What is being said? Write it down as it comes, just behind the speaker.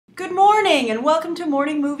Good morning and welcome to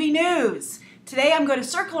Morning Movie News. Today I'm going to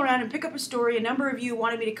circle around and pick up a story a number of you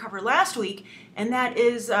wanted me to cover last week, and that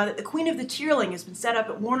is that the Queen of the Tearling has been set up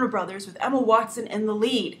at Warner Brothers with Emma Watson in the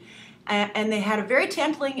lead. And they had a very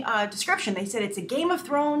tempting description. They said it's a Game of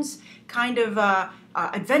Thrones kind of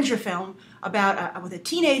adventure film about with a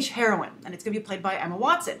teenage heroine, and it's going to be played by Emma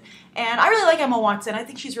Watson. And I really like Emma Watson. I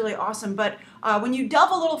think she's really awesome. But when you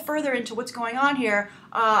delve a little further into what's going on here,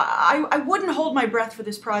 I wouldn't hold my breath for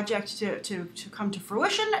this project to come to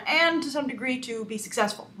fruition and to some degree to be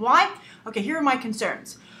successful. Why? Okay, here are my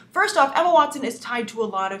concerns. First off, Emma Watson is tied to a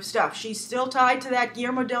lot of stuff. She's still tied to that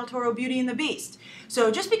Guillermo del Toro Beauty and the Beast.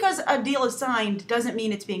 So just because a deal is signed doesn't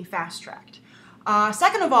mean it's being fast-tracked.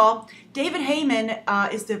 Second of all, David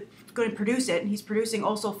Heyman is going to produce it, and he's producing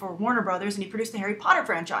also for Warner Brothers, and he produced the Harry Potter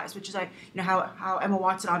franchise, which is how Emma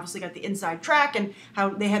Watson obviously got the inside track, and how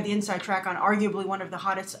they had the inside track on arguably one of the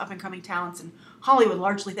hottest up-and-coming talents in Hollywood,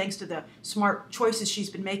 largely thanks to the smart choices she's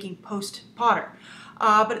been making post-Potter.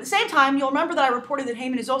 But at the same time, you'll remember that I reported that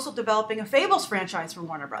Heyman is also developing a Fables franchise for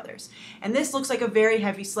Warner Brothers. And this looks like a very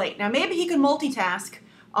heavy slate. Now, maybe he can multitask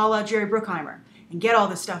a la Jerry Bruckheimer and get all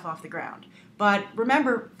this stuff off the ground. But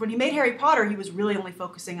remember, when he made Harry Potter, he was really only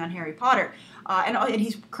focusing on Harry Potter. And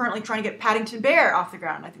he's currently trying to get Paddington Bear off the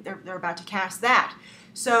ground. I think they're about to cast that.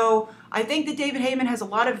 So I think that David Heyman has a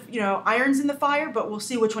lot of irons in the fire, but we'll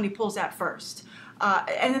see which one he pulls out first.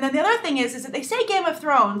 And then the other thing is that they say Game of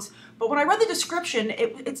Thrones, but when I read the description,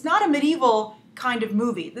 it's not a medieval kind of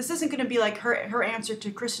movie. This isn't going to be like her answer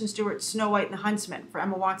to Kristen Stewart's Snow White and the Huntsman for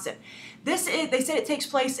Emma Watson. They said it takes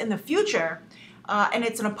place in the future, and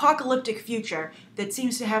it's an apocalyptic future that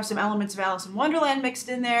seems to have some elements of Alice in Wonderland mixed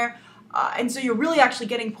in there. And so you're really actually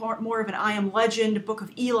getting more of an I Am Legend, Book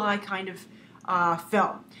of Eli kind of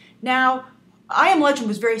film. Now, I Am Legend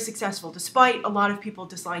was very successful, despite a lot of people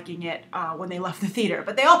disliking it when they left the theater.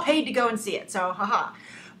 But they all paid to go and see it, so haha.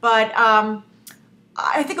 But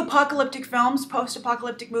I think apocalyptic films,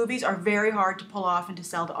 post-apocalyptic movies, are very hard to pull off and to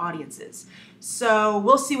sell to audiences. So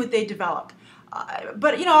we'll see what they develop.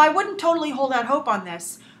 But I wouldn't totally hold out hope on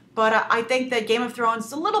this. But I think that Game of Thrones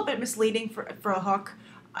is a little bit misleading for a hook.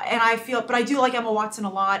 And but I do like Emma Watson a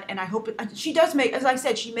lot, and I hope she does make, as I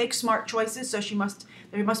said, she makes smart choices, so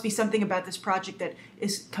there must be something about this project that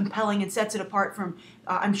is compelling and sets it apart from,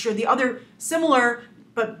 I'm sure, the other similar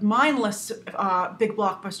but mindless big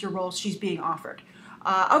blockbuster roles she's being offered.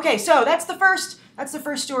 Okay, so that's the first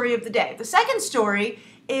story of the day. The second story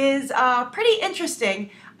is pretty interesting.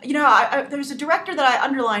 There's a director that I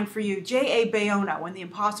underlined for you, J.A. Bayona, when The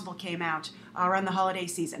Impossible came out around the holiday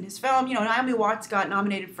season. His film, Naomi Watts got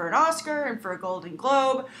nominated for an Oscar and for a Golden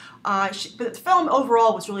Globe, but the film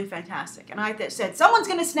overall was really fantastic. And I said, someone's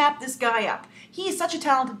going to snap this guy up. He is such a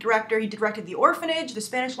talented director. He directed The Orphanage, the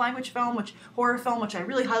Spanish language film, horror film, which I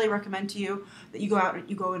really highly recommend to you, that you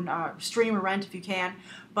go and stream or rent if you can.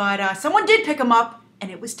 But someone did pick him up,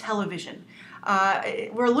 and it was television.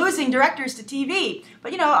 We're losing directors to TV,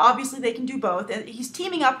 but obviously they can do both. And he's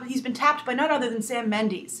teaming up. He's been tapped by none other than Sam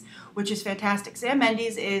Mendes, which is fantastic. Sam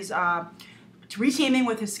Mendes is re-teaming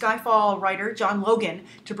with his Skyfall writer John Logan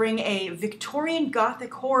to bring a Victorian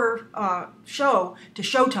Gothic horror show to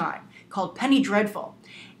Showtime called Penny Dreadful.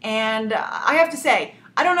 And I have to say,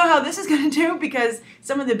 I don't know how this is going to do, because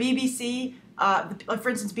some of the BBC. For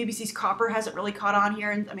instance, BBC's Copper hasn't really caught on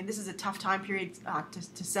here, and I mean, this is a tough time period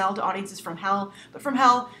to sell to audiences. From Hell, but From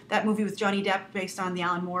Hell, that movie with Johnny Depp based on the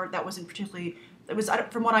Alan Moore, that wasn't particularly. It was,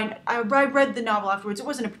 from what I read the novel afterwards, it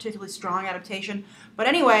wasn't a particularly strong adaptation. But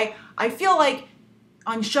anyway, I feel like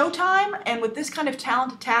on Showtime, and with this kind of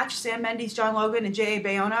talent attached, Sam Mendes, John Logan, and J.A.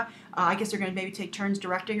 Bayona, I guess they're going to maybe take turns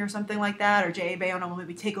directing or something like that, or J.A. Bayona will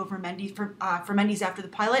maybe take over Mendes for Mendes after the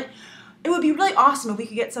pilot. It would be really awesome if we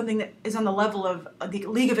could get something that is on the level of the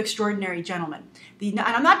League of Extraordinary Gentlemen. And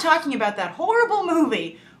I'm not talking about that horrible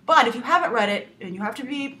movie, but if you haven't read it, and you have to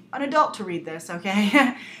be an adult to read this,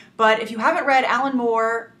 okay? But if you haven't read Alan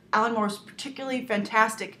Moore's particularly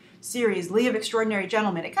fantastic series, League of Extraordinary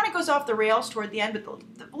Gentlemen, it kind of goes off the rails toward the end, but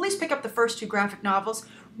at least pick up the first two graphic novels.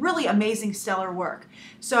 Really amazing, stellar work.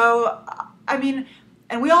 So, I mean,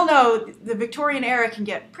 and we all know the Victorian era can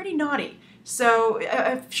get pretty naughty. So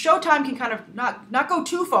if Showtime can kind of not go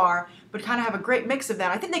too far, but kind of have a great mix of that,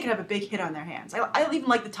 I think they could have a big hit on their hands. I even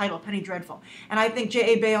like the title, Penny Dreadful. And I think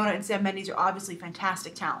J.A. Bayona and Sam Mendes are obviously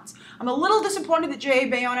fantastic talents. I'm a little disappointed that J.A.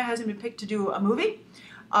 Bayona hasn't been picked to do a movie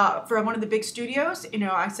for one of the big studios.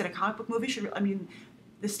 I said a comic book movie should,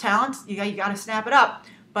 this talent, you got to snap it up.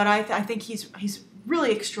 But I think he's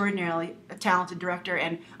really extraordinarily a talented director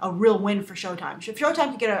and a real win for Showtime. If Showtime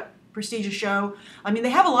could get prestigious show. I mean, they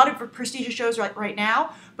have a lot of prestigious shows right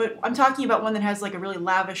now, but I'm talking about one that has like a really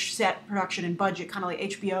lavish set production and budget, kind of like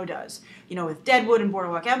HBO does. You know, with Deadwood and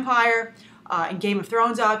Boardwalk Empire, and Game of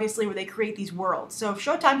Thrones, obviously, where they create these worlds. So if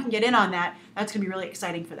Showtime can get in on that, that's going to be really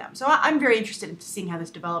exciting for them. So I'm very interested in seeing how this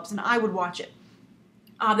develops, and I would watch it.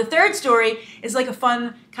 The third story is like a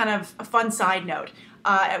fun side note.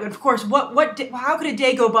 And of course, how could a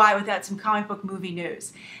day go by without some comic book movie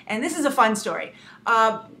news? And this is a fun story.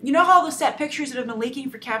 You know how all the set pictures that have been leaking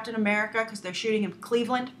for Captain America because they're shooting in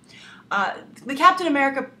Cleveland? The Captain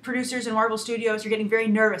America producers and Marvel Studios are getting very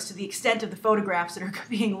nervous to the extent of the photographs that are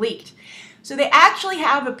being leaked. So they actually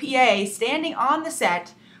have a PA standing on the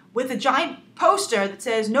set with a giant poster that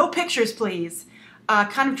says, "No pictures, please,"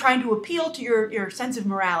 kind of trying to appeal to your sense of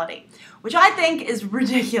morality, which I think is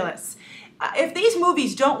ridiculous. If these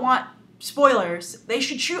movies don't want spoilers, they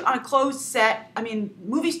should shoot on a closed set. I mean,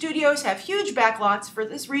 movie studios have huge backlots for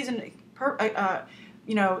this reason,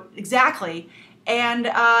 you know, exactly. And,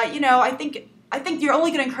 you know, I think you're only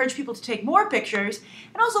going to encourage people to take more pictures.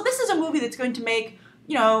 And also, this is a movie that's going to make,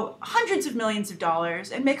 you know, hundreds of millions of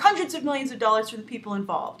dollars and make hundreds of millions of dollars for the people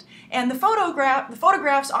involved. And the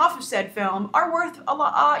photographs off of said film are worth a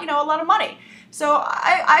lot, you know, a lot of money. So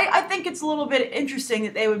I think it's a little bit interesting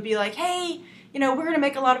that they would be like, hey, you know, we're going to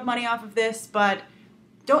make a lot of money off of this, but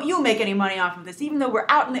don't you make any money off of this, even though we're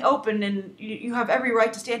out in the open and you have every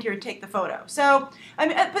right to stand here and take the photo. So, I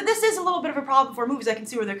mean, but this is a little bit of a problem for movies. I can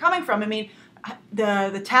see where they're coming from. I mean,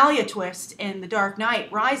 the Talia twist in The Dark Knight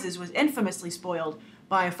Rises was infamously spoiled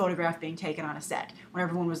by a photograph being taken on a set, when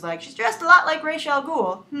everyone was like, she's dressed a lot like Ra's al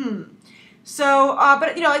Ghul. So,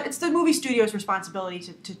 but you know, it's the movie studio's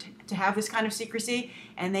responsibility to have this kind of secrecy,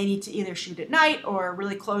 and they need to either shoot at night or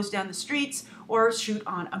really close down the streets or shoot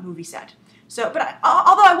on a movie set. So, but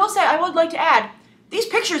although I will say, I would like to add, these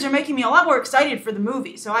pictures are making me a lot more excited for the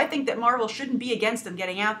movie. So I think that Marvel shouldn't be against them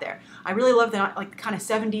getting out there. I really love the like kind of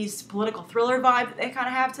 70s political thriller vibe that they kind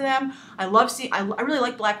of have to them. I really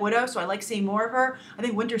like Black Widow, so I like seeing more of her. I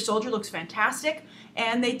think Winter Soldier looks fantastic.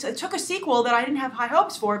 And they took a sequel that I didn't have high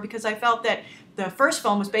hopes for because I felt that the first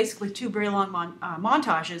film was basically two very long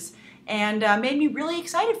montages and made me really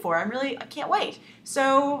excited for it. I can't wait.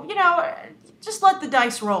 So, you know, just let the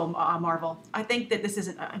dice roll, Marvel. I think that this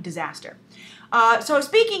isn't a disaster. So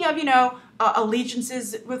speaking of, you know,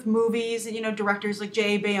 allegiances with movies, and, you know, directors like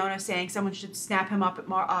J.A. Bayona saying someone should snap him up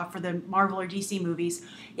at for the Marvel or DC movies.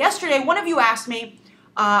 Yesterday, one of you asked me,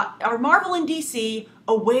 are Marvel and DC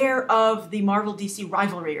aware of the Marvel-DC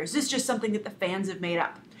rivalry, or is this just something that the fans have made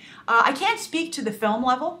up? I can't speak to the film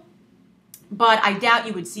level, but I doubt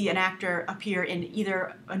you would see an actor appear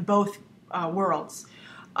in both worlds.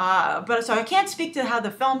 So I can't speak to how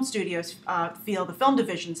the film studios feel, the film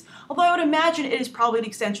divisions, although I would imagine it is probably an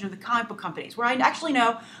extension of the comic book companies, where I actually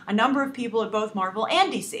know a number of people at both Marvel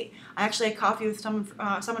and DC. I actually had coffee with someone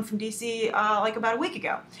from DC like about a week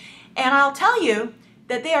ago. And I'll tell you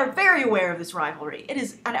that they are very aware of this rivalry. It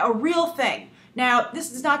is a real thing. Now,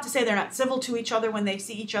 this is not to say they're not civil to each other when they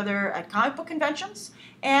see each other at comic book conventions,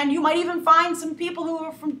 and you might even find some people who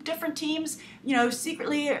are from different teams, you know,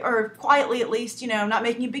 secretly or quietly at least, you know, not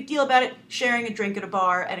making a big deal about it, sharing a drink at a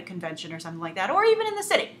bar at a convention or something like that, or even in the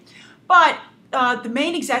city. But the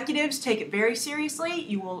main executives take it very seriously.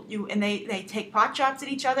 And they take pot shots at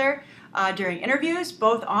each other during interviews,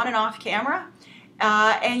 both on and off camera.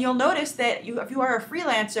 And you'll notice that if you are a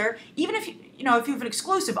freelancer, even if you have an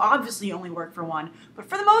exclusive, obviously you only work for one. But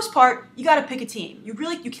for the most part, you got to pick a team. You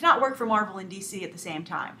cannot work for Marvel and DC at the same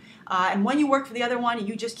time. And when you work for the other one,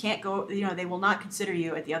 you just can't go. You know, they will not consider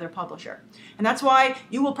you at the other publisher. And that's why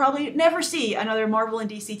you will probably never see another Marvel and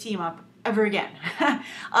DC team up ever again.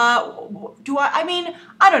 I mean,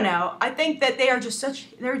 I don't know. I think that they're just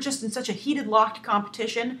in such a heated, locked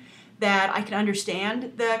competition that I can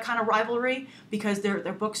understand the kind of rivalry because their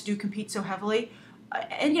books do compete so heavily.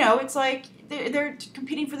 And, you know, it's like they're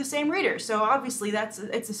competing for the same readers, so obviously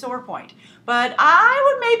it's a sore point. But I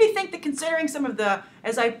would maybe think that considering some of the,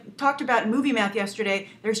 as I talked about in Movie Math yesterday,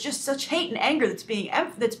 there's just such hate and anger that's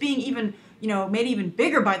being even, you know, made even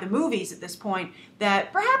bigger by the movies at this point,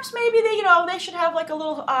 that perhaps maybe they should have like a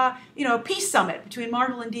little, peace summit between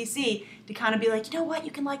Marvel and DC to kind of be like, you know what,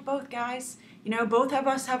 you can like both, guys. You know, both of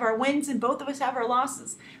us have our wins and both of us have our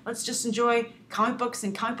losses. Let's just enjoy comic books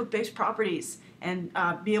and comic book-based properties and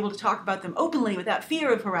be able to talk about them openly without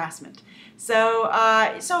fear of harassment. So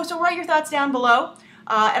write your thoughts down below.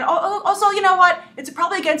 And also, you know what? It's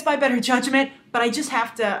probably against my better judgment, but I just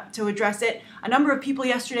have to address it. A number of people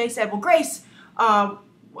yesterday said, well, Grace,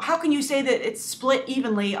 how can you say that it's split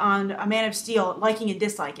evenly on a Man of Steel, liking and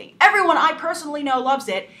disliking? Everyone I personally know loves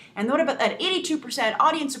it, and what about that 82%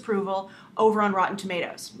 audience approval over on Rotten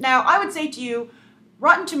Tomatoes? Now, I would say to you,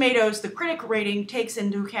 Rotten Tomatoes, the critic rating, takes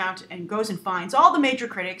into account and goes and finds all the major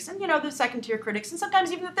critics, and the second-tier critics, and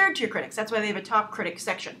sometimes even the third-tier critics. That's why they have a top critic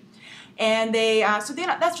section. And they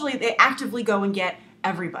actively go and get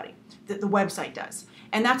everybody. The website does.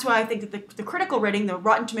 And that's why I think that the critical rating, the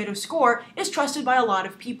Rotten Tomatoes score, is trusted by a lot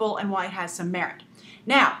of people and why it has some merit.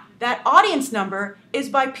 Now, that audience number is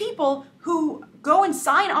by people who go and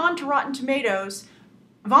sign on to Rotten Tomatoes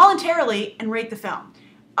voluntarily and rate the film,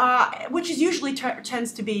 which is usually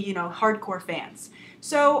tends to be, hardcore fans.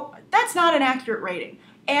 So that's not an accurate rating.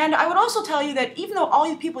 And I would also tell you that even though all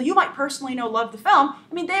the people you might personally know love the film,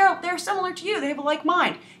 I mean, they're similar to you. They have a like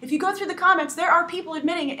mind. If you go through the comments, there are people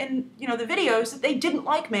admitting in the videos that they didn't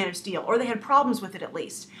like Man of Steel, or they had problems with it at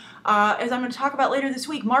least. As I'm going to talk about later this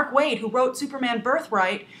week, Mark Waid, who wrote Superman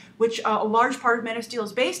Birthright, which a large part of Man of Steel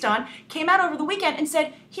is based on, came out over the weekend and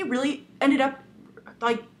said he really ended up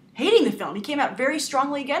hating the film. He came out very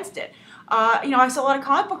strongly against it. I saw a lot of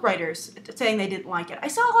comic book writers saying they didn't like it. I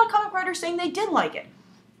saw a lot of comic writers saying they did like it.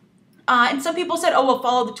 And some people said, oh, well,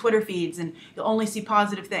 follow the Twitter feeds and you'll only see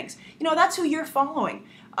positive things. That's who you're following.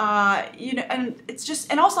 And it's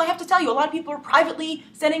just, and also I have to tell you, a lot of people are privately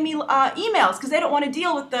sending me emails because they don't want to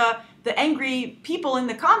deal with the angry people in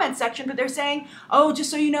the comments section, but they're saying, oh,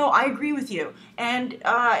 just so you know, I agree with you. And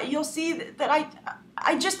you'll see that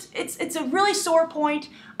it's a really sore point.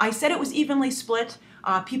 I said it was evenly split.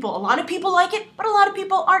 A lot of people like it, but a lot of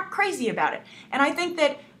people aren't crazy about it. And I think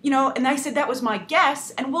that, and I said that was my guess,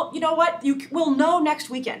 and we'll know next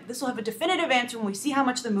weekend. This will have a definitive answer when we see how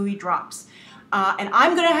much the movie drops. And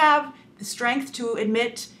I'm going to have the strength to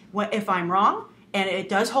admit if I'm wrong, and it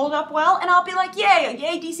does hold up well, and I'll be like,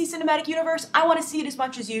 yay, DC Cinematic Universe, I want to see it as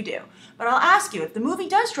much as you do. But I'll ask you, if the movie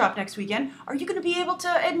does drop next weekend, are you going to be able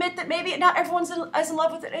to admit that maybe not everyone's as in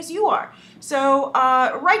love with it as you are? So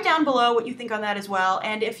write down below what you think on that as well,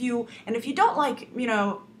 and if you don't like,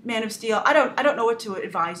 Man of Steel, I don't know what to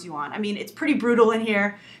advise you on. I mean, it's pretty brutal in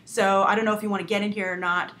here, so I don't know if you want to get in here or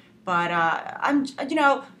not. But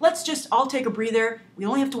let's just all take a breather. We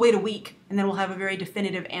only have to wait a week, and then we'll have a very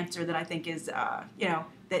definitive answer that I think is,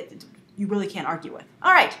 that you really can't argue with.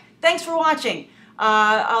 All right, thanks for watching.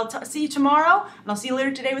 I'll see you tomorrow, and I'll see you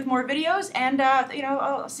later today with more videos, and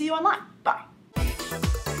I'll see you online. Bye.